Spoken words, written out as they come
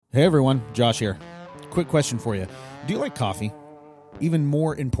Hey everyone, Josh here. Quick question for you. Do you like coffee? Even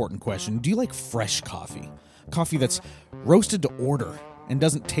more important question, do you like fresh coffee? Coffee that's roasted to order and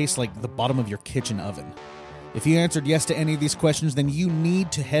doesn't taste like the bottom of your kitchen oven? If you answered yes to any of these questions, then you need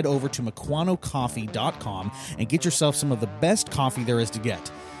to head over to MequanoCoffee.com and get yourself some of the best coffee there is to get.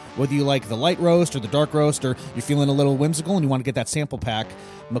 Whether you like the light roast or the dark roast, or you're feeling a little whimsical and you want to get that sample pack,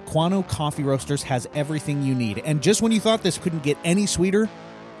 Mequano Coffee Roasters has everything you need. And just when you thought this couldn't get any sweeter,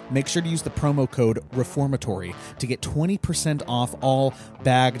 make sure to use the promo code REFORMATORY to get 20% off all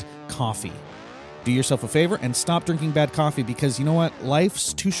bagged coffee. Do yourself a favor and stop drinking bad coffee, because you know what?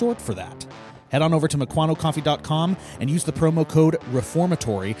 Life's too short for that. Head on over to MequanoCoffee.com and use the promo code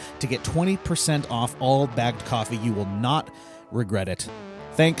REFORMATORY to get 20% off all bagged coffee. You will not regret it.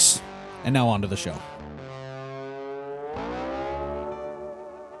 Thanks, and now on to the show.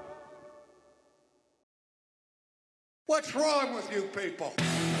 What's wrong with you people?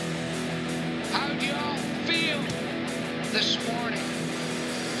 How do y'all feel this morning?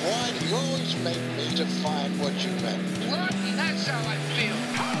 Why do you always make me define what you meant? What? That's how I feel.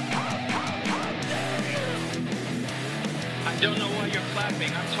 I don't know why you're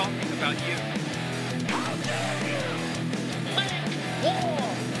clapping. I'm talking about you. Make war!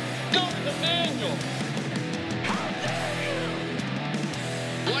 Go to the manual!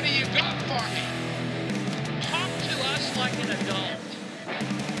 What do you got for me? Talk to us like an adult.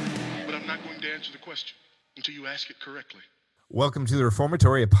 But I'm not going to answer the question until you ask it correctly. Welcome to the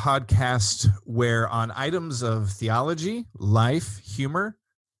Reformatory, a podcast where on items of theology, life, humor,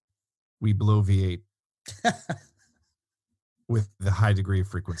 we bloviate with the high degree of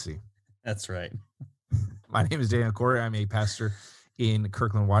frequency. That's right. My name is Daniel Corey. I'm a pastor in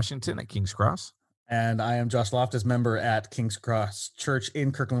Kirkland, Washington at King's Cross. And I am Josh Loftus, member at King's Cross Church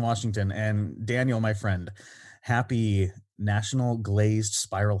in Kirkland, Washington. And Daniel, my friend, happy National Glazed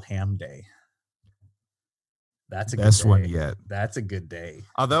Spiral Ham Day. That's a best good day. One yet. That's a good day.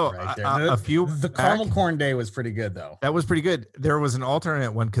 Although right the caramel corn day was pretty good, though. That was pretty good. There was an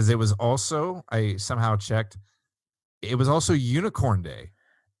alternate one because it was also, I somehow checked, it was also Unicorn Day.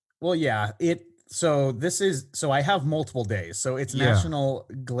 Well, yeah. So I have multiple days. So it's National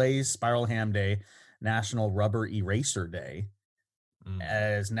Glazed Spiral Ham Day, National Rubber Eraser Day,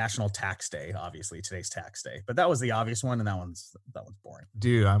 as National Tax Day. Obviously, today's tax day, but that was the obvious one, and that one's boring.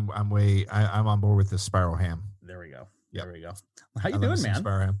 Dude, I'm on board with the spiral ham. There we go. Yep. There we go. How you doing, man?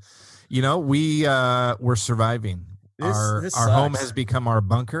 Spiral ham. You know, we're surviving. This our home has become our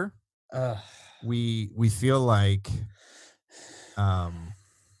bunker. We feel like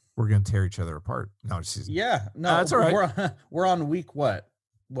we're gonna tear each other apart. No, that's all right. We're on week what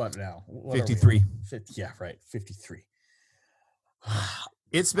now? 53. 50, yeah, right. 53.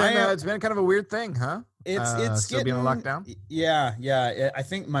 It's been kind of a weird thing, huh? It's still being locked down. Yeah. I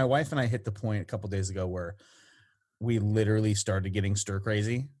think my wife and I hit the point a couple days ago where we literally started getting stir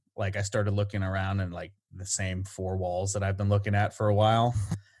crazy. Like I started looking around and like the same four walls that I've been looking at for a while.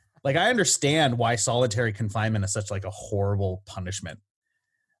 Like I understand why solitary confinement is such like a horrible punishment.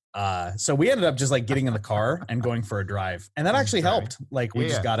 So we ended up just like getting in the car and going for a drive, and that actually helped. Like we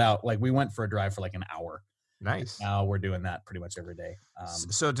just got out, like we went for a drive for like an hour. Nice. Now we're doing that pretty much every day.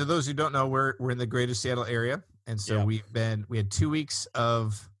 So to those who don't know, we're in the greater Seattle area. And so we had 2 weeks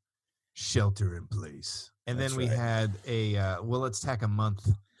of shelter in place. And then we had let's tack a month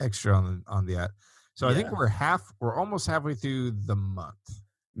extra on that. So I think we're almost halfway through the month.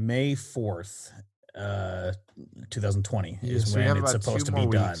 May 4th, 2020 is when it's supposed to be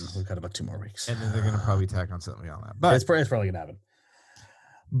done. We've got about 2 more weeks. And then they're going to probably tack on something on that. But it's probably going to happen.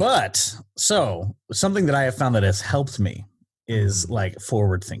 But so something that I have found that has helped me is like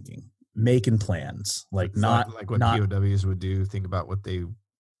forward thinking, making plans, like not what POWs would do. Think about what they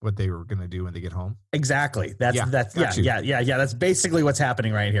were going to do when they get home. Exactly. That's basically what's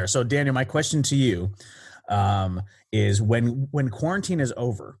happening right here. So Daniel, my question to you is when quarantine is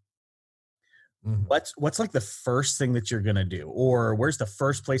over, what's like the first thing that you're going to do, or where's the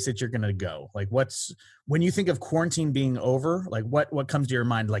first place that you're going to go? Like when you think of quarantine being over, like what comes to your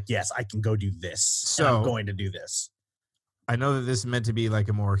mind? Like, yes, I can go do this. So I'm going to do this. I know that this is meant to be like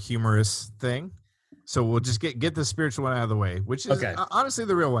a more humorous thing. So we'll just get the spiritual one out of the way, which is honestly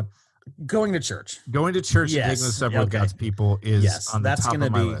the real one. Going to church and taking the supper with God's people is on the top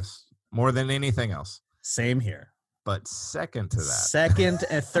of my list more than anything else. Same here. But second to that, second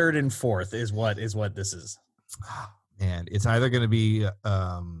and third and fourth is what this is. And it's either going to be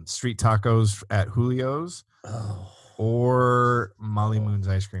street tacos at Julio's or Molly Moon's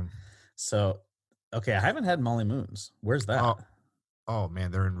ice cream. So, okay, I haven't had Molly Moon's. Where's that? Oh man,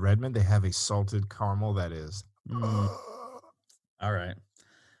 they're in Redmond. They have a salted caramel that is. All right.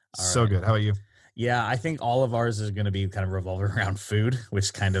 So good. How about you? Yeah, I think all of ours is going to be kind of revolving around food,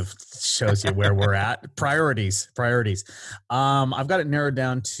 which kind of shows you where we're at. Priorities. I've got it narrowed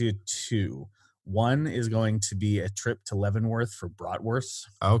down to 2. One is going to be a trip to Leavenworth for bratwursts.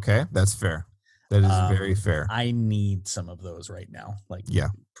 Okay, that's fair. That is very fair. I need some of those right now. Like,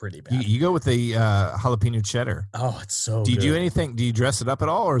 pretty bad. You go with the jalapeno cheddar. Oh, it's so Do you good. do anything? Do you dress it up at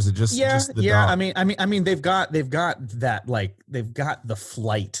all, or is it just the dog? I mean, they've got that, like, they've got the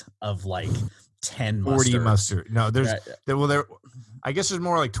flight of like 10 40 mustards. mustard. No, there. I guess there's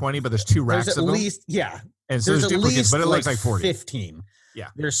more like 20, but there's 2 racks There's at of them. least, yeah. And so there's duplicates, but it looks like 40. 15. Yeah.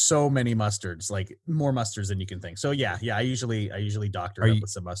 There's so many mustards, like more mustards than you can think. So yeah, I usually doctor up with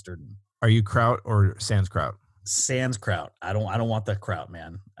some mustard. Are you kraut or sans kraut? Sans kraut. I don't want the kraut,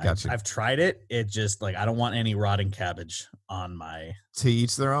 man. Gotcha. I've tried it. It just, like, I don't want any rotting cabbage on my. To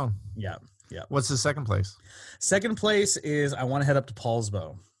each their own. Yeah. What's the second place? Second place is I want to head up to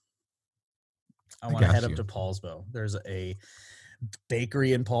Paulsbo. There's a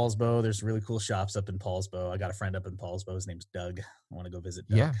bakery in Paulsbo. There's really cool shops up in Paulsbo. I got a friend up in Paulsbo. His name's Doug. I want to go visit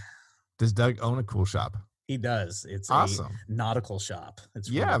Doug. Yeah. Does Doug own a cool shop? He does. It's awesome. A nautical shop. It's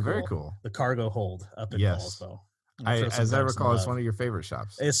really cool. Very cool. The cargo hold up in Paulsbo. As I recall, it's one of your favorite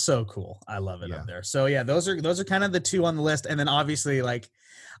shops. It's so cool. I love it up there. So yeah, those are kind of the 2 on the list, and then obviously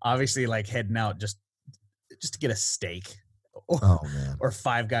heading out just to get a steak. Or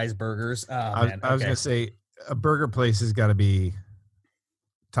Five Guys burgers. I was gonna say a burger place has got to be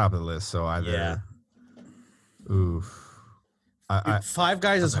top of the list. So either, Five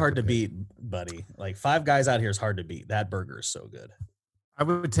Guys is hard to beat, buddy. Like, Five Guys out here is hard to beat. That burger is so good. I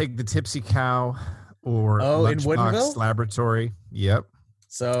would take the Tipsy Cow or in Woodinville Laboratory. Yep.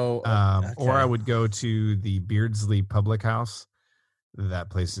 So, or I would go to the Beardsley Public House. That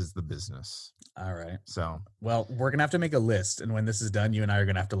place is the business. All right. So, well, we're gonna have to make a list, and when this is done, you and I are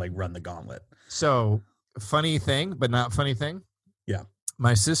gonna have to, like, run the gauntlet. So, funny thing, but not funny thing. Yeah.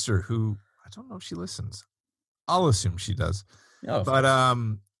 My sister, who I don't know if she listens, I'll assume she does. Oh, but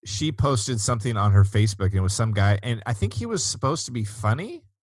she posted something on her Facebook, and it was some guy, and I think he was supposed to be funny.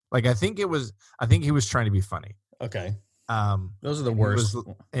 Like, I think he was trying to be funny. Okay. Those are the worst.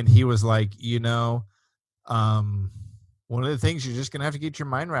 And he was like, one of the things you're just going to have to get your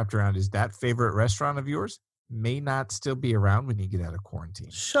mind wrapped around is that favorite restaurant of yours may not still be around when you get out of quarantine.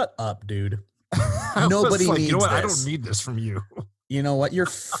 Shut up, dude. Nobody needs you know what? this. I don't need this from you. You know what? Your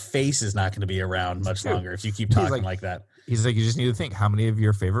face is not going to be around much longer if you keep talking like that. He's like, you just need to think how many of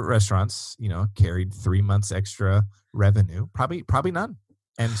your favorite restaurants, carried 3 months extra revenue. Probably none.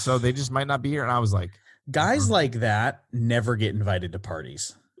 And so they just might not be here. And I was like, guys like that never get invited to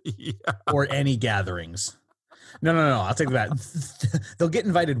parties or any gatherings. No. I'll take that. They'll get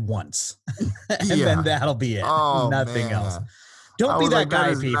invited once, and then that'll be it. Nothing else. Don't be that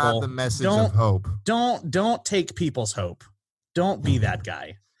guy, people. Not the message of hope. Don't take people's hope. Don't be that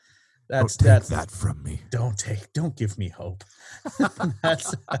guy. Don't take that from me. Don't give me hope.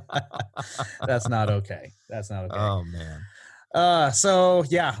 That's not okay. That's not okay. Oh man. So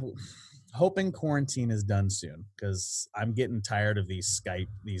yeah, hoping quarantine is done soon, because I'm getting tired of these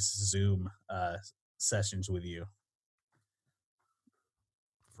Zoom sessions with you.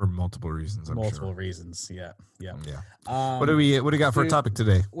 For multiple reasons, multiple reasons, yeah. What do we got for a topic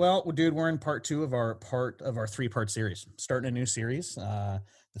today? Well, dude, we're in part 2 of our 3-part series. Starting a new series. The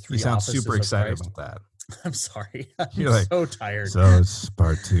 3 You sound offices super of excited Christ. about that. I'm sorry. You're I'm so tired. So it's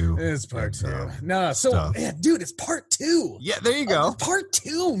part 2. It's part 2. No, so yeah, dude, it's part 2. Yeah, there you go. Part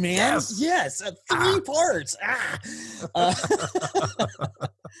 2, man. Yes, 3 parts.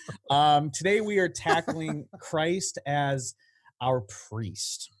 Today we are tackling Christ as our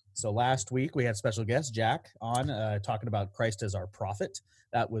priest. So last week we had special guest Jack on talking about Christ as our prophet.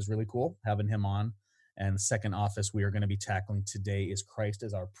 That was really cool having him on. And the second office we are going to be tackling today is Christ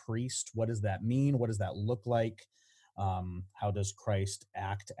as our priest. What does that mean? What does that look like? How does Christ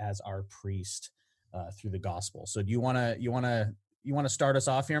act as our priest through the gospel? So do you want to start us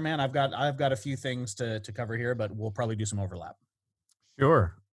off here, man? I've got a few things to cover here, but we'll probably do some overlap.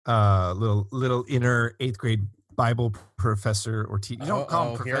 Sure. Little inner 8th grade Bible professor or teacher. You don't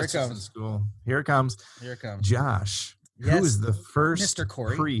call him professors in school. Here it comes. Josh, yes, who is the first Mr.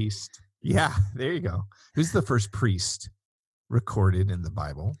 Corey. priest? Yeah, there you go. Who's the first priest recorded in the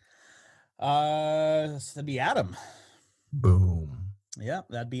Bible? That'd be Adam. Boom. Yeah,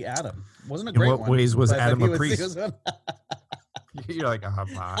 that'd be Adam. Wasn't a great one. In what ways was Adam a priest? You're like,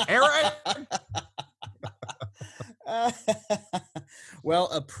 Aaron. Well,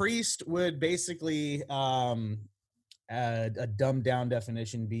 a priest would basically, a dumbed down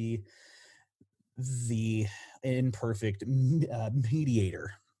definition, be the imperfect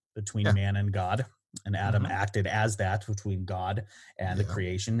mediator between man and God, and Adam acted as that between God and the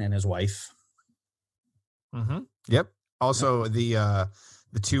creation and his wife. Yep. Also, the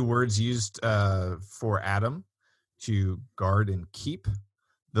two words used for Adam to guard and keep,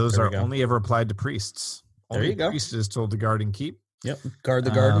 those are only ever applied to priests. Only a priest is told to guard and keep. Yep. Guard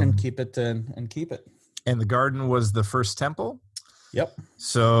the garden and keep it and keep it. And the garden was the first temple. Yep.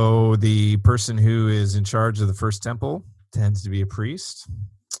 So the person who is in charge of the first temple tends to be a priest.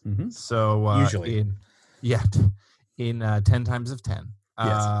 So usually, in 10 times of 10.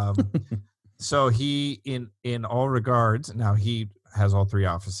 Yes. So he, in all regards, now he has all three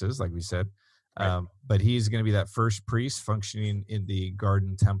offices, like we said, but he's going to be that first priest functioning in the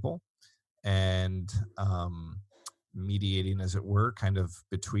garden temple and mediating, as it were, kind of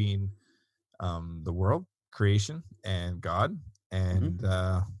between the world, creation, and God, and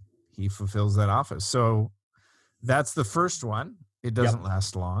he fulfills that office. So that's the first one. It doesn't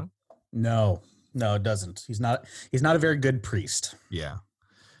last long. No, it doesn't. He's not a very good priest. Yeah.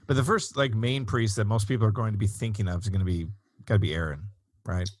 But the first main priest that most people are going to be thinking of is got to be Aaron,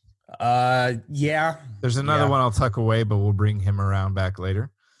 right? Yeah. There's another one I'll tuck away, but we'll bring him around back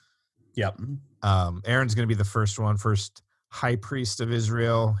later. Yep. Aaron's going to be the first high priest of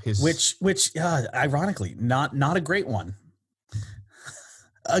Israel. Which ironically, not a great one.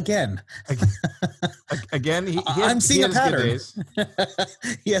 Again, I'm seeing a pattern.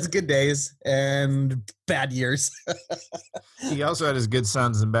 He has good days and bad years. He also had his good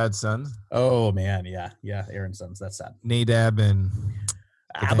sons and bad sons. Oh man, yeah, Aaron's sons. That's sad. Nadab and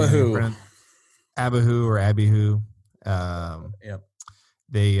Abihu. Yep.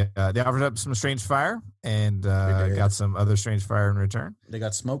 They offered up some strange fire and got some other strange fire in return. They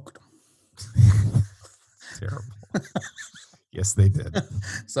got smoked. Terrible. Yes, they did.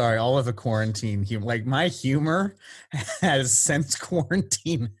 Sorry, all of the quarantine humor. My humor has since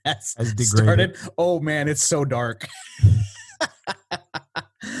quarantine has started. Oh man, it's so dark.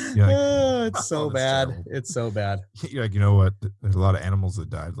 It's so bad. Terrible. It's so bad. You're like, you know what? There's a lot of animals that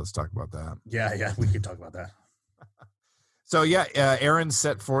died. Let's talk about that. Yeah, we can talk about that. So Aaron's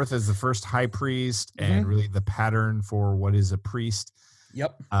set forth as the first high priest, and really the pattern for what is a priest.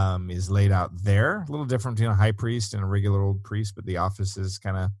 Yep. Is laid out there. A little different between a high priest and a regular old priest, but the offices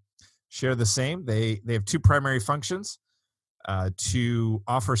kind of share the same. They have two primary functions, to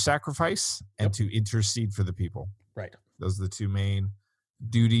offer sacrifice and to intercede for the people. Right. Those are the two main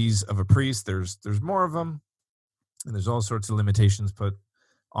duties of a priest. There's more of them, and there's all sorts of limitations put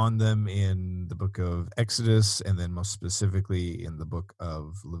on them in the book of Exodus, and then most specifically in the book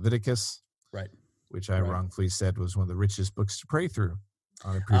of Leviticus. Right. Which I wrongfully said was one of the richest books to pray through.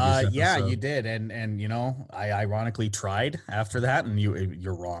 On a previous episode. Yeah, you did, and I ironically tried after that, and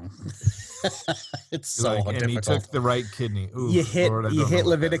you're wrong. It's so difficult. And you took the right kidney. Oof, you hit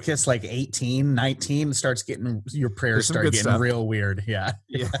Leviticus 18, 19, starts getting your prayers start getting stuff. Real weird. Yeah.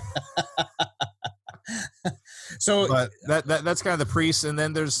 So, but that's kind of the priest, and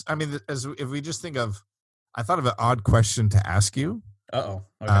then there's, if we just think of, I thought of an odd question to ask you.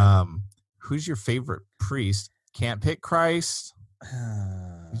 Okay. Who's your favorite priest? Can't pick Christ.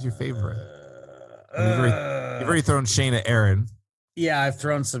 Who's your favorite? You've already thrown shade at Aaron. Yeah, I've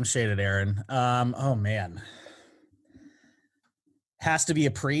thrown some shade at Aaron. Oh man, has to be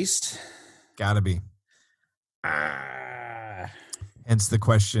a priest. Gotta be. Hence the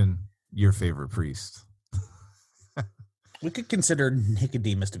question: your favorite priest? We could consider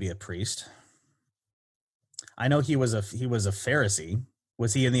Nicodemus to be a priest. I know he was a Pharisee.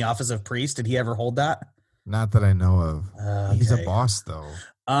 Was he in the office of priest? Did he ever hold that? Not that I know of. Okay. He's a boss, though.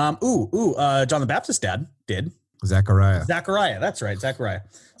 John the Baptist's dad did. Zachariah, that's right.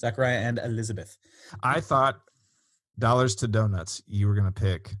 Zachariah and Elizabeth. I thought, dollars to donuts, you were going to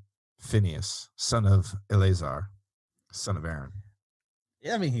pick Phineas, son of Eleazar, son of Aaron.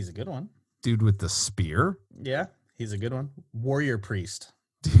 Yeah, he's a good one. Dude with the spear? Yeah, he's a good one. Warrior priest.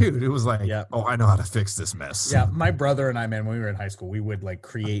 Dude, it was oh, I know how to fix this mess. Yeah, my brother and I, man, when we were in high school, we would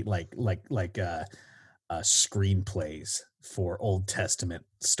create screenplays for Old Testament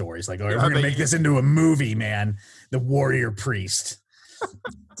stories. We're going to make this into a movie, man. The warrior priest.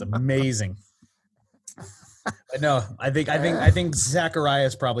 It's amazing. But no, I think Zachariah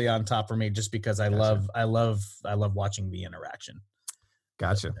is probably on top for me just because I love watching the interaction.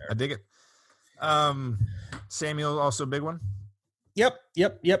 Gotcha. I dig it. Samuel also a big one. Yep.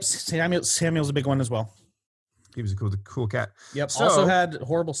 Samuel's a big one as well. He was a cool cat. Yep. So, also had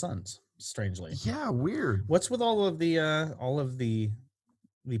horrible sons. Strangely. Yeah, weird. What's with all of the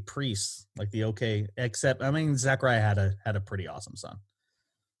priests, except Zachariah had a pretty awesome son.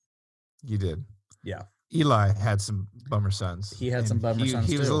 You did. Yeah. Eli had some bummer sons. He had some bummer sons,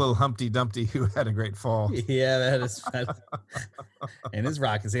 He was too. a little Humpty Dumpty who had a great fall. Yeah, that is fun. And it's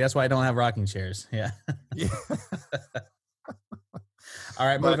rocking. See, that's why I don't have rocking chairs. Yeah. Yeah. All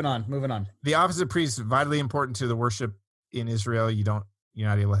right, moving on. The office of priest is vitally important to the worship in Israel. You're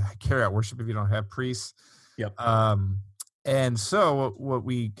not able to carry out worship if you don't have priests. Yep. And so what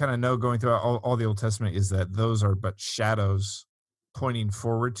we kind of know going through all the Old Testament is that those are but shadows pointing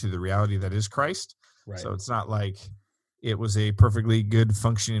forward to the reality that is Christ. Right. So it's not like it was a perfectly good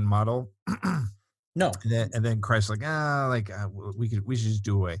functioning model. No. And then Christ we should just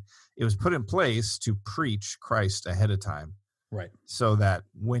do away. It was put in place to preach Christ ahead of time. Right. So that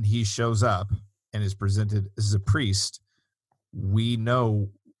when he shows up and is presented as a priest, we know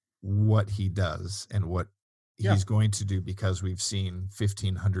what he does and what he's going to do because we've seen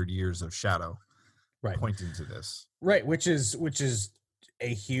 1,500 years of shadow pointing to this. Right, which is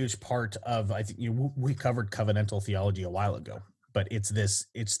a huge part of, I think we covered covenantal theology a while ago, but it's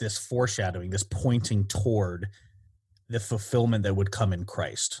this foreshadowing, this pointing toward the fulfillment that would come in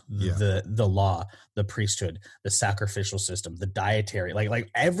Christ, the law, the priesthood, the sacrificial system, the dietary, like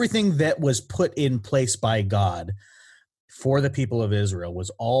everything that was put in place by God for the people of Israel was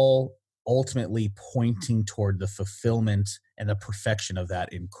all ultimately pointing toward the fulfillment and the perfection of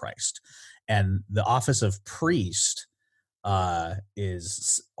that in Christ. And the office of priest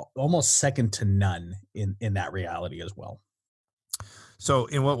is almost second to none in that reality as well. So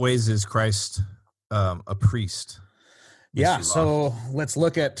in what ways is Christ a priest? Yeah, so let's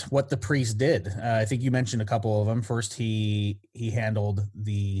look at what the priest did. I think you mentioned a couple of them. First, he handled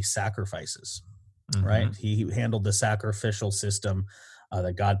the sacrifices, right? He handled the sacrificial system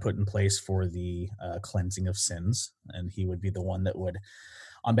that God put in place for the cleansing of sins, and he would be the one that would,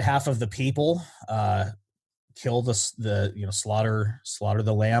 on behalf of the people, kill slaughter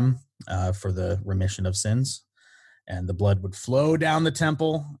the lamb for the remission of sins, and the blood would flow down the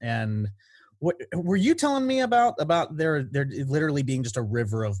temple. And what were you telling me about there literally being just a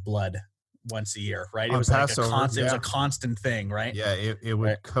river of blood once a year, right? It was Passover, like it was a constant thing, right? Yeah, it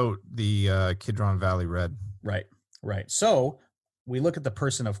would coat the Kidron Valley red. Right. So we look at the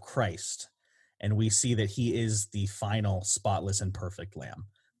person of Christ, and we see that he is the final spotless and perfect lamb,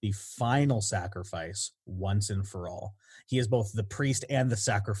 the final sacrifice once and for all. He is both the priest and the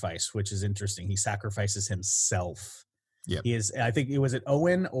sacrifice, which is interesting. He sacrifices himself. Yeah. He is, I think it was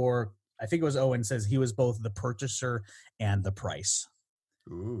Owen says he was both the purchaser and the price.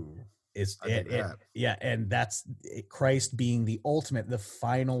 Ooh. And that's Christ being the ultimate, the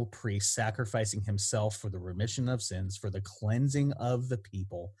final priest, sacrificing himself for the remission of sins, for the cleansing of the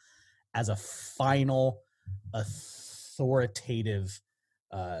people, as a final authoritative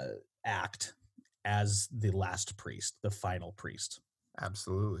act as the last priest, the final priest.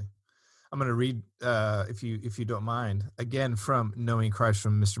 Absolutely. I'm going to read, if you don't mind, again from Knowing Christ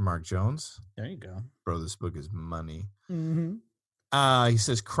from Mr. Mark Jones. There you go. Bro, this book is money. Mm-hmm. He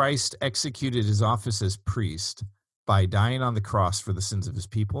says, Christ executed his office as priest by dying on the cross for the sins of his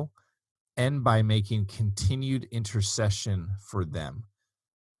people and by making continued intercession for them.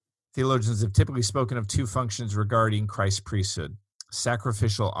 Theologians have typically spoken of two functions regarding Christ's priesthood: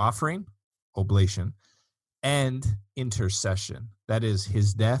 sacrificial offering, oblation, and intercession. That is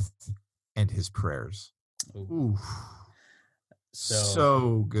his death and his prayers. Ooh.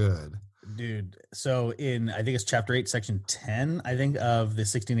 So good. Dude, so in, I think it's chapter 8, section 10, I think, of the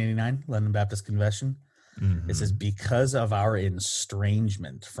 1689 London Baptist Confession, it says, because of our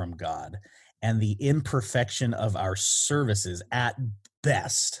estrangement from God and the imperfection of our services at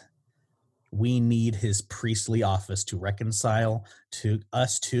best, we need his priestly office to reconcile to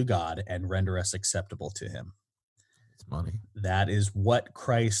us to God and render us acceptable to him. Money. That is what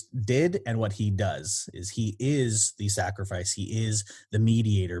Christ did, and what he does is he is the sacrifice. He is the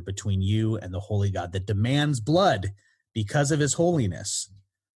mediator between you and the holy God that demands blood because of his holiness.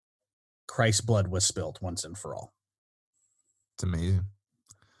 Christ's blood was spilled once and for all. It's amazing.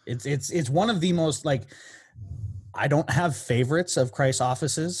 It's one of the most, like, I don't have favorites of Christ's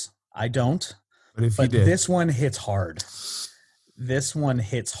offices. I don't. But this one hits hard.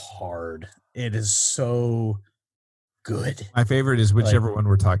 It is so good. My favorite is whichever one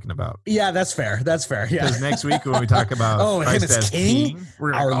we're talking about. Yeah, that's fair. Yeah. Because next week when we talk about Christ him as King,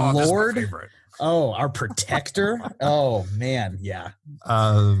 we're our like, Lord, our protector. Oh man, yeah.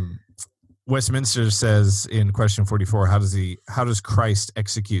 Westminster says in question 44, how does Christ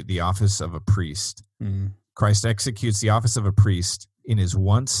execute the office of a priest? Christ executes the office of a priest in his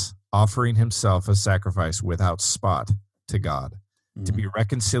once offering himself a sacrifice without spot to God, to be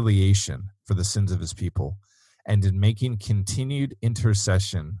reconciliation for the sins of his people, and in making continued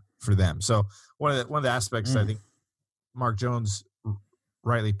intercession for them. So one of the aspects I think Mark Jones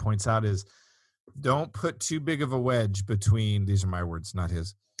rightly points out is don't put too big of a wedge between, these are my words, not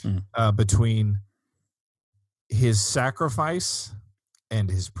his, between his sacrifice and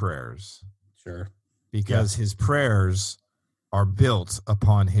his prayers. Sure. Because his prayers are built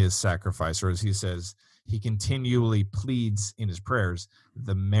upon his sacrifice, or as he says, he continually pleads in his prayers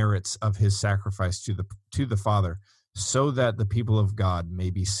the merits of his sacrifice to the Father, so that the people of God may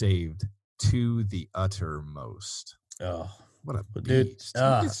be saved to the uttermost. Oh, what a dude! beast!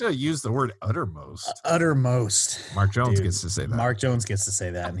 You still use the word uttermost. Uttermost. Mark Jones gets to say that. Mark Jones gets to say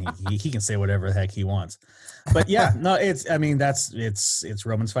that, and he can say whatever the heck he wants. But yeah, no, it's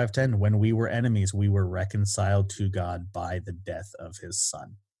Romans 5:10. When we were enemies, we were reconciled to God by the death of His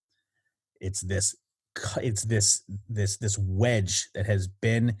Son. It's this wedge that has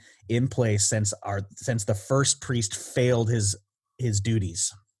been in place since the first priest failed his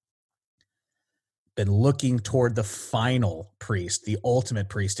duties. Been looking toward the final priest, the ultimate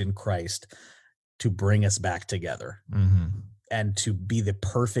priest in Christ, to bring us back together and to be the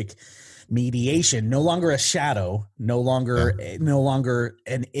perfect mediation. No longer a shadow, no longer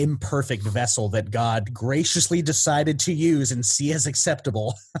an imperfect vessel that God graciously decided to use and see as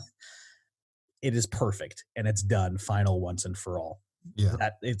acceptable. It is perfect and it's done, final once and for all. Yeah,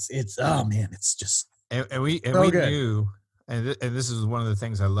 it's oh man, it's just we knew. And this is one of the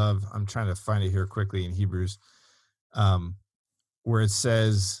things I love. I'm trying to find it here quickly in Hebrews, where it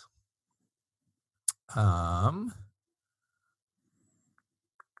says, for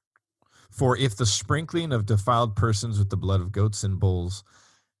if the sprinkling of defiled persons with the blood of goats and bulls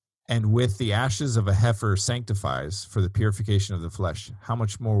and with the ashes of a heifer sanctifies for the purification of the flesh, how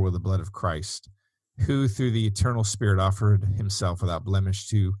much more will the blood of Christ, who through the eternal Spirit offered himself without blemish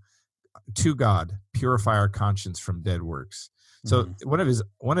to God, purify our conscience from dead works. So one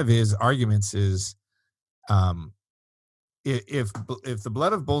of his arguments is, if the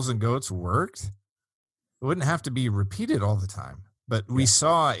blood of bulls and goats worked, it wouldn't have to be repeated all the time. But we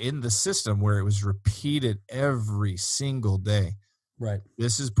saw in the system where it was repeated every single day. Right.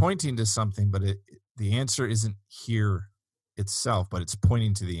 This is pointing to something, but the answer isn't here itself, but it's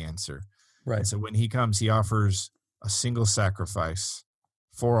pointing to the answer. Right. And so when he comes, he offers a single sacrifice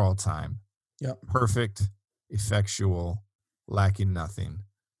for all time. Yep. Perfect, effectual, lacking nothing.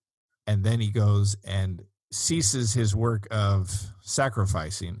 And then he goes and ceases his work of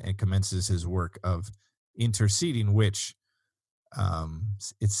sacrificing and commences his work of interceding, which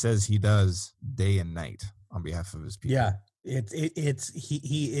it says he does day and night on behalf of his people. Yeah,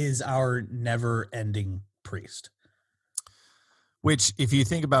 he is our never-ending priest. Which, if you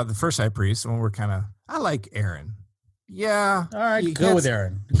think about the first high priest, when I like Aaron. Yeah. All right, go with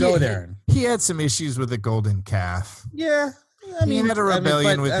Aaron. With Aaron. He had some issues with the golden calf. Yeah. He had a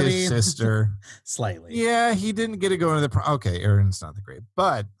rebellion with his sister. Slightly. Yeah, he didn't get to go into the... Okay, Aaron's not the great.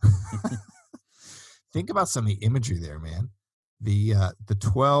 But think about some of the imagery there, man. The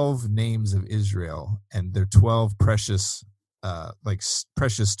 12 names of Israel and their 12 precious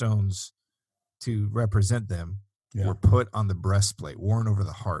stones to represent them were put on the breastplate, worn over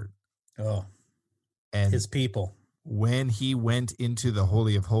the heart. Oh. And his people. When he went into the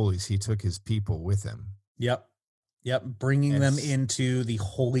Holy of Holies, he took his people with him. Yep. Bringing them into the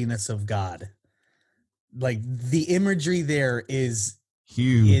holiness of God. Like the imagery there is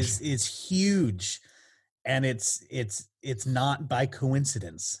huge. Is huge. And it's not by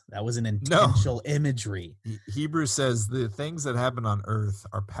coincidence. That was an intentional imagery. Hebrews says the things that happen on earth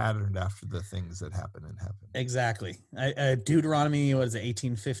are patterned after the things that happen in heaven. Exactly. Deuteronomy,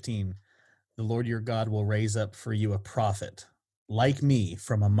 18:15. The Lord your God will raise up for you a prophet like me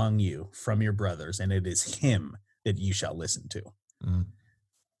from among you, from your brothers, and it is him that you shall listen to.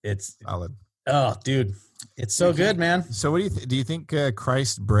 It's solid. Oh, dude, it's so good, man. So, what do you think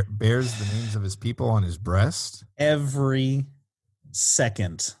Christ bears the names of his people on his breast? Every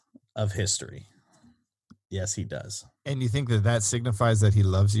second of history. Yes, he does. And you think that signifies that he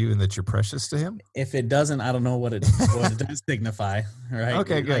loves you and that you're precious to him? If it doesn't, I don't know what it does signify. Right?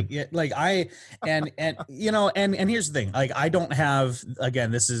 Okay, good. And here's the thing. Like, I don't have, again,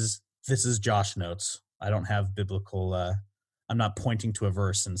 this is Josh notes. I don't have biblical, I'm not pointing to a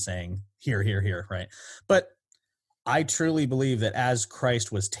verse and saying here, right? But I truly believe that as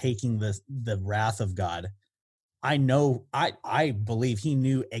Christ was taking the wrath of God, I believe he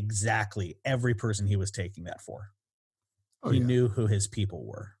knew exactly every person he was taking that for. He knew who his people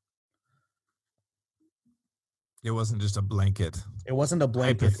were. It wasn't just a blanket. It wasn't a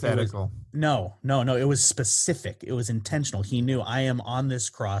blanket. Hypothetical. No. It was specific. It was intentional. He knew I am on this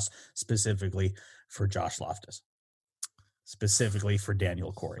cross specifically for Josh Loftus. specifically for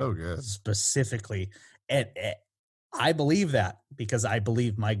Daniel Corey. Oh, good. Specifically. And I believe that because I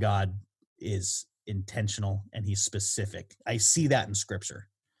believe my God is intentional and he's specific. I see that in scripture.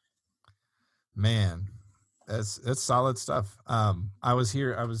 Man, that's solid stuff. I was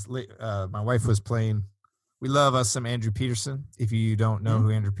here. My wife was playing. We love us some Andrew Peterson. If you don't know who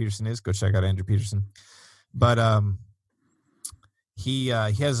Andrew Peterson is, go check out Andrew Peterson. But he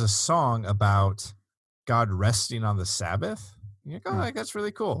has a song about God resting on the Sabbath. You're like, oh, that's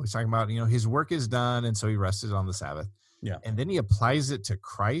really cool. He's talking about, his work is done, and so he rested on the Sabbath. Yeah. And then he applies it to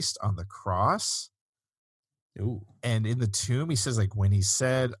Christ on the cross. Ooh. And in the tomb, he says, like, when he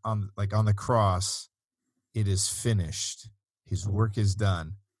said on the cross, it is finished, his work is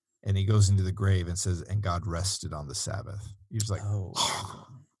done. And he goes into the grave and says, and God rested on the Sabbath. You're just like,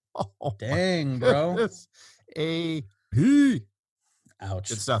 oh dang, bro. A-P. Ouch.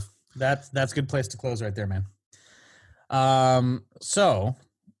 Good stuff. That's a good place to close right there, man. So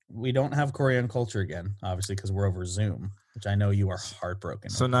we don't have Korean culture again, obviously, because we're over Zoom, which I know you are heartbroken.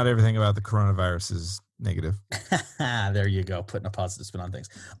 So not everything about the coronavirus is negative. There you go, putting a positive spin on things.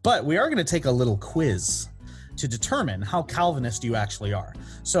 But we are going to take a little quiz to determine how Calvinist you actually are.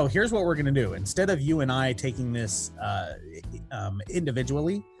 So here's what we're going to do. Instead of you and I taking this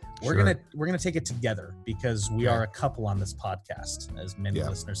individually, we're gonna take it together because we are a couple on this podcast, as many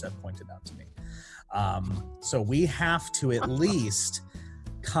listeners have pointed out to me. So we have to at least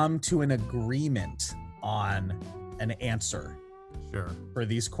come to an agreement on an answer for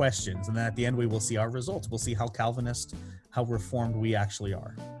these questions, and then at the end we will see our results. We'll see how Calvinist, how Reformed we actually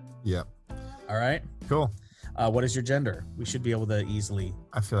are. Yep. All right. Cool. What is your gender? We should be able to easily.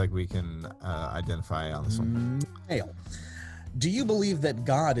 I feel like we can identify on this one. Male. Do you believe that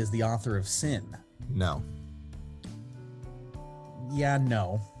God is the author of sin? No. Yeah,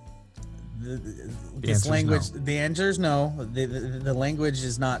 no. This language. No. The answer is no. The language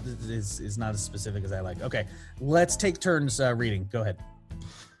is not as specific as I like. Okay, let's take turns reading. Go ahead.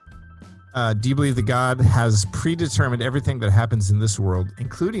 Do you believe that God has predetermined everything that happens in this world,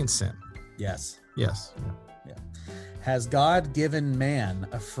 including sin? Yes. Yes. Yeah. Has God given man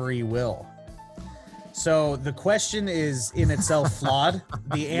a free will? So the question is in itself flawed.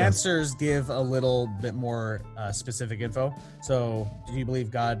 The answers give a little bit more specific info. So do you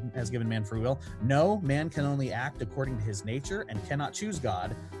believe God has given man free will? No, man can only act according to his nature and cannot choose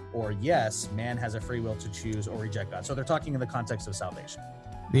God. Or yes, man has a free will to choose or reject God. So they're talking in the context of salvation.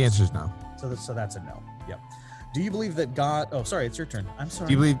 The answer is no. So that's a no. Yep. Do you believe that God... Oh, sorry, it's your turn. I'm sorry.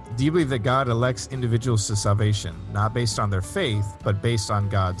 Do you believe that God elects individuals to salvation, not based on their faith, but based on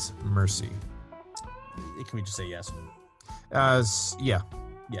God's mercy? Can we just say yes? Yeah.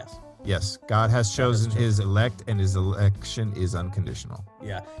 Yes. Yes. God has chosen his elect, and his election is unconditional.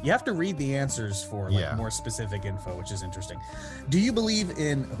 Yeah. You have to read the answers for more specific info, which is interesting. Do you believe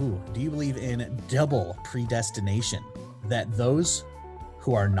in double predestination? That those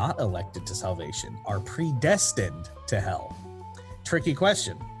who are not elected to salvation are predestined to hell? Tricky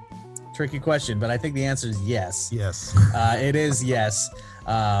question, but I think the answer is yes. Yes. It is yes.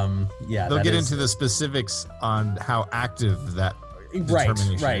 They'll get into the specifics on how active that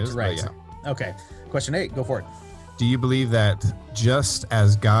determination is. Right. Okay. Question 8. Go for it. Do you believe that just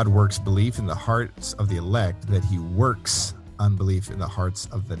as God works belief in the hearts of the elect, that he works unbelief in the hearts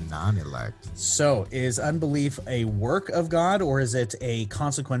of the non-elect? So is unbelief a work of God, or is it a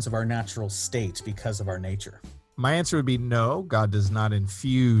consequence of our natural state because of our nature? My answer would be no. God does not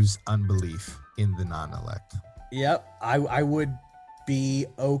infuse unbelief in the non-elect. Yep. I would be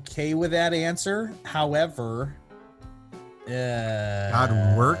okay with that answer. However,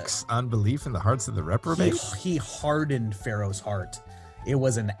 God works unbelief in the hearts of the reprobate. He hardened Pharaoh's heart. It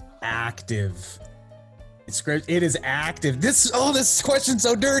was an active. It is active. This question's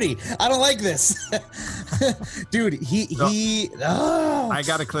so dirty. I don't like this, dude. I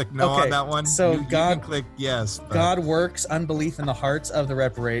gotta click no on that one. So you can click yes. But. God works unbelief in the hearts of the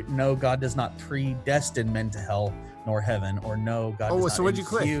reprobate. No, God does not predestine men to hell nor heaven. Or no, God. Does so not what'd you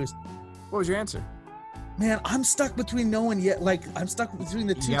click? infuse. What was your answer? Man, I'm stuck between no and yet. Like I'm stuck between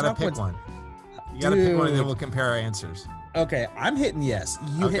the two top ones. One. You gotta pick one, and then we'll compare our answers. Okay, I'm hitting yes.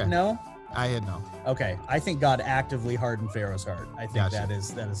 You hit no. I hit no. Okay, I think God actively hardened Pharaoh's heart. I think that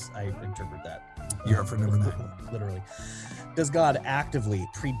is. I interpret that. You're up for number 9. Literally. Does God actively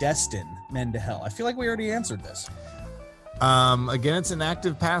predestine men to hell? I feel like we already answered this. Again, it's an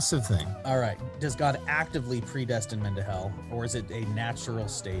active passive thing. All right. Does God actively predestine men to hell, or is it a natural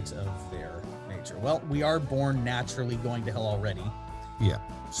state of their nature? Well, we are born naturally going to hell already. Yeah.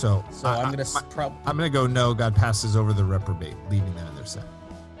 So I'm gonna go no. God passes over the reprobate, leaving them in their sin.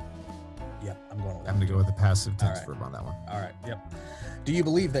 Yep, I'm going with that. I'm going to go with the passive tense right. verb on that one. All right, yep. Do you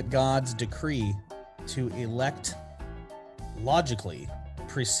believe that God's decree to elect logically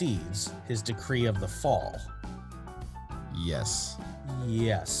precedes his decree of the fall? Yes.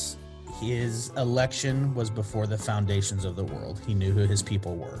 Yes. His election was before the foundations of the world. He knew who his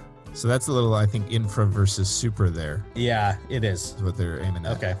people were. So that's a little, I think, infra versus supra there. Yeah, it is. Is what they're aiming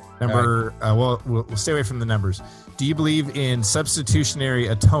at. Okay. Number, we'll stay away from the numbers. Do you believe in substitutionary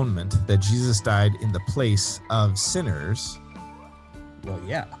atonement, that Jesus died in the place of sinners? Well,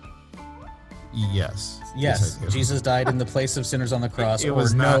 yeah. Yes. Yes, I do. Jesus died in the place of sinners on the cross. It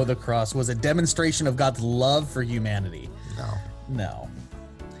was no, not- the cross was a demonstration of God's love for humanity. No.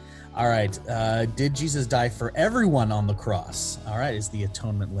 All right. Did Jesus die for everyone on the cross? All right. Is the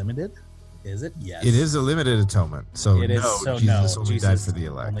atonement limited? Is it? Yes. It is a limited atonement. So It is. no, So Jesus no. only Jesus died for the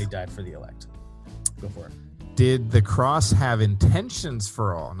elect. Only died for the elect. Go for it. Did the cross have intentions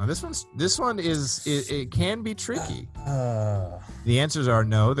for all? Now this one is it can be tricky. The answers are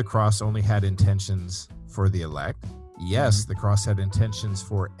no, the cross only had intentions for the elect. Yes, the cross had intentions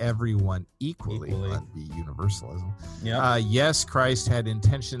for everyone equally. That'd be universalism. Yeah. Yes, Christ had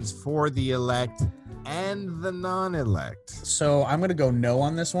intentions for the elect and the non-elect. So I'm going to go no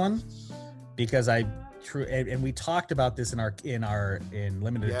on this one because and we talked about this in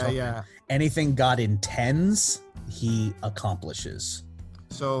limited atonement. Yeah. Anything God intends, he accomplishes.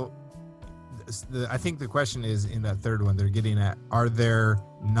 So I think the question is in that third one they're getting at, are there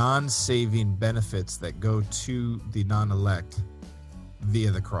non-saving benefits that go to the non-elect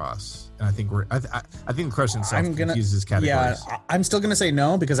via the cross? And I think I think the question itself confuses categories. Yeah, I'm still going to say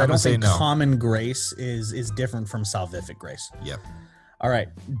no because I don't think no. common grace is different from salvific grace. Yep. All right.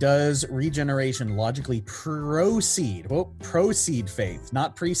 Does regeneration logically proceed faith,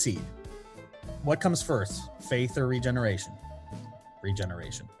 not precede? What comes first, faith or regeneration?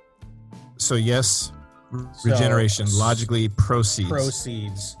 Regeneration. So yes, regeneration logically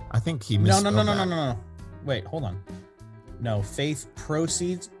proceeds. I think he missed. No. Wait, hold on. No, faith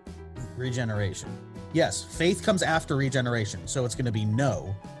proceeds regeneration. Yes, faith comes after regeneration, so it's going to be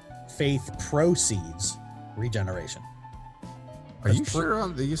no. Faith proceeds regeneration. Are you sure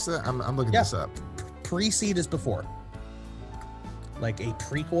on the use of that? I'm looking this up. Precede is before. Like a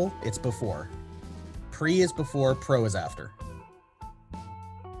prequel, it's before. Pre is before, pro is after.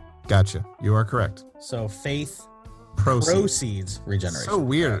 Gotcha. You are correct. So faith proceeds regeneration. So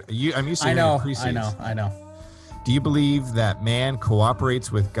weird. I'm used to I know. Do you believe that man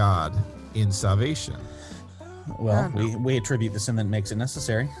cooperates with God in salvation? Well, we attribute the sin that makes it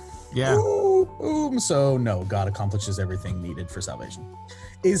necessary. Yeah. So no, God accomplishes everything needed for salvation.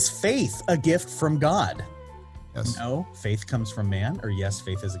 Is faith a gift from God? Yes. No, faith comes from man, or yes,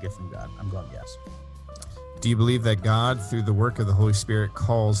 faith is a gift from God. I'm going yes. Do you believe that God, through the work of the Holy Spirit,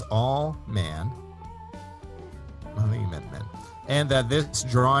 calls all man? I think he meant men. And that this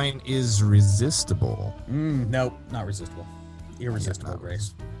drawing is resistible? Nope, not resistible. Irresistible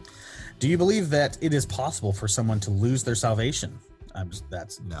grace. Do you believe that it is possible for someone to lose their salvation?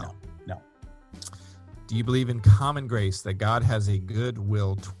 No. Do you believe in common grace, that God has a good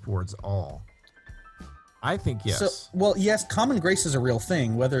will towards all? I think yes. Yes, common grace is a real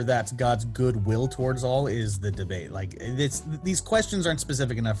thing. Whether that's God's good will towards all is the debate. Like these questions aren't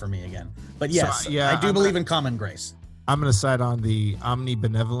specific enough for me again. But yes, I do believe in common grace. I'm going to side on the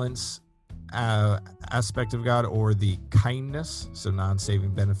omnibenevolence aspect of God, or the kindness, so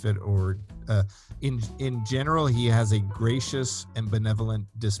non-saving benefit, or in general, he has a gracious and benevolent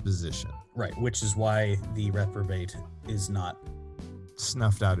disposition. Right, which is why the reprobate is not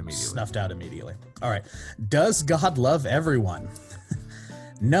snuffed out immediately. All right. Does God love everyone?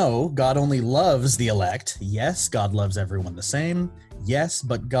 No, God only loves the elect. Yes, God loves everyone the same. Yes,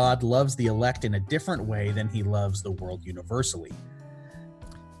 but God loves the elect in a different way than he loves the world universally.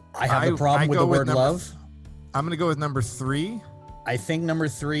 I have a problem with the word love. I'm going to go with number 3. I think number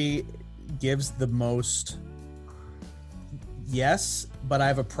 3 gives the most yes, but I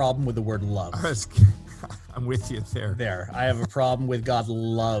have a problem with the word love. I'm with you there. I have a problem with God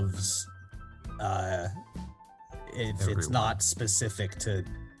loves. If it's not specific to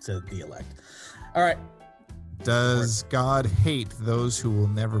the elect. All right. Does God hate those who will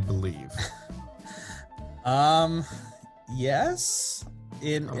never believe? Yes.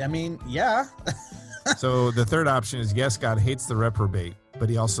 Yeah. So the third option is yes, God hates the reprobate, but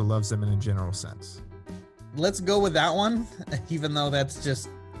he also loves them in a general sense. Let's go with that one, even though that's just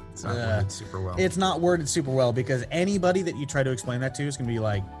it's not worded super well. It's not worded super well, because anybody that you try to explain that to is going to be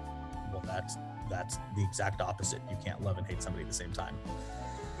like, well, that's the exact opposite. You can't love and hate somebody at the same time.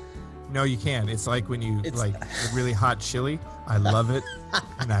 No, you can. It's like when you like really hot chili. I love it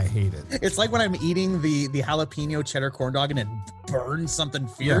and I hate it. It's like when I'm eating the jalapeno cheddar corn dog and it burns something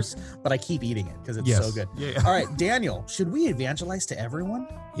fierce, but I keep eating it because it's so good. Yeah. All right, Daniel, should we evangelize to everyone?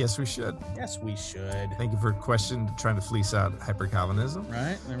 Yes, we should. Yes, we should. Thank you for a question trying to fleece out hyper-Calvinism.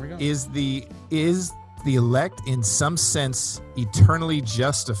 Right, there we go. Is the elect in some sense eternally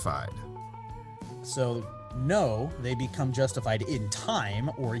justified? So, no, they become justified in time,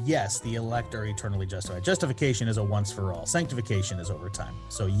 or yes, the elect are eternally justified. Justification is a once for all. Sanctification is over time.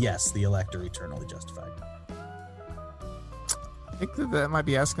 So, yes, the elect are eternally justified. I think that might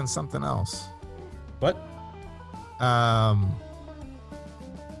be asking something else. What?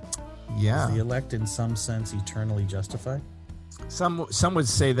 Yeah. Is the elect in some sense eternally justified? Some would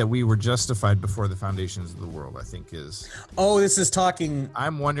say that we were justified before the foundations of the world, I think is. Oh, this is talking.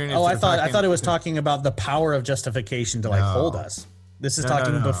 I'm wondering if I thought it was talking about the power of justification to like hold us. This is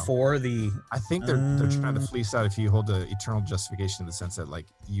talking before the. I think they're trying to fleece out if you hold the eternal justification in the sense that like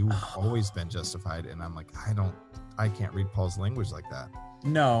you've always been justified, and I'm like I can't read Paul's language like that.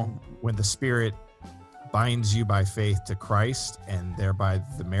 No. When the Spirit binds you by faith to Christ, and thereby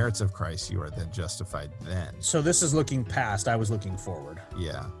the merits of Christ, you are then justified then. So this is looking past. I was looking forward.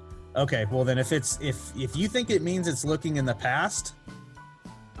 Yeah. Okay. Well, then if you think it means it's looking in the past,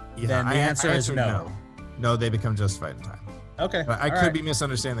 then the answer is no. No, they become justified in time. Okay. But I could be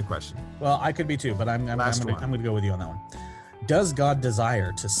misunderstanding the question. Well, I could be too, but I'm going to go with you on that one. Does God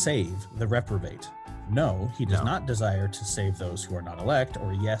desire to save the reprobate? No, he does not desire to save those who are not elect,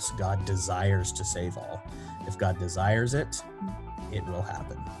 or yes, God desires to save all. If God desires it, it will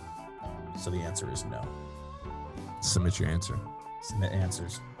happen. So the answer is no. Submit your answer. Submit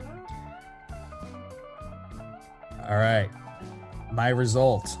answers. All right. My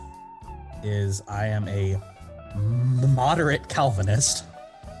result is I am a moderate Calvinist.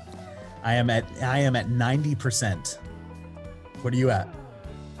 I am at 90%. What are you at?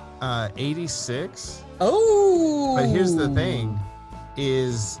 86. Oh, but here's the thing: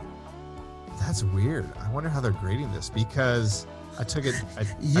 is that's weird. I wonder how they're grading this because I took it.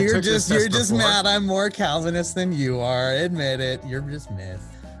 You're just mad. I'm more Calvinist than you are. Admit it. You're just myth.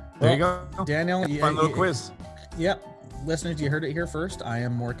 There you go, Daniel. Fun little quiz. Yep, listeners, you heard it here first. I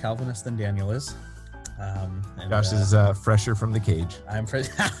am more Calvinist than Daniel is. Josh is fresher from the cage. I'm fresh.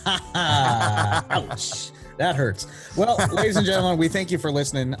 Ouch. That hurts. Well, ladies and gentlemen, we thank you for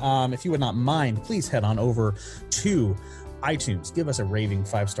listening. If you would not mind, please head on over to iTunes. Give us a raving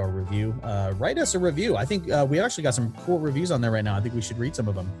 5-star review. Write us a review. I think we actually got some cool reviews on there right now. I think we should read some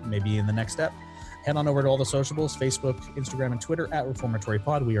of them maybe in the next step. Head on over to all the sociables, Facebook, Instagram, and Twitter at Reformatory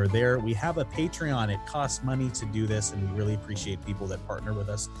Pod. We are there. We have a Patreon. It costs money to do this, and we really appreciate people that partner with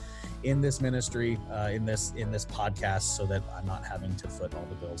us in this ministry, in this podcast, so that I'm not having to foot all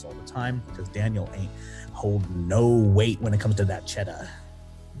the bills all the time, because Daniel ain't holding no weight when it comes to that cheddar.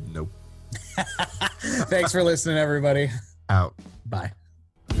 Nope. Thanks for listening, everybody. Out. Bye.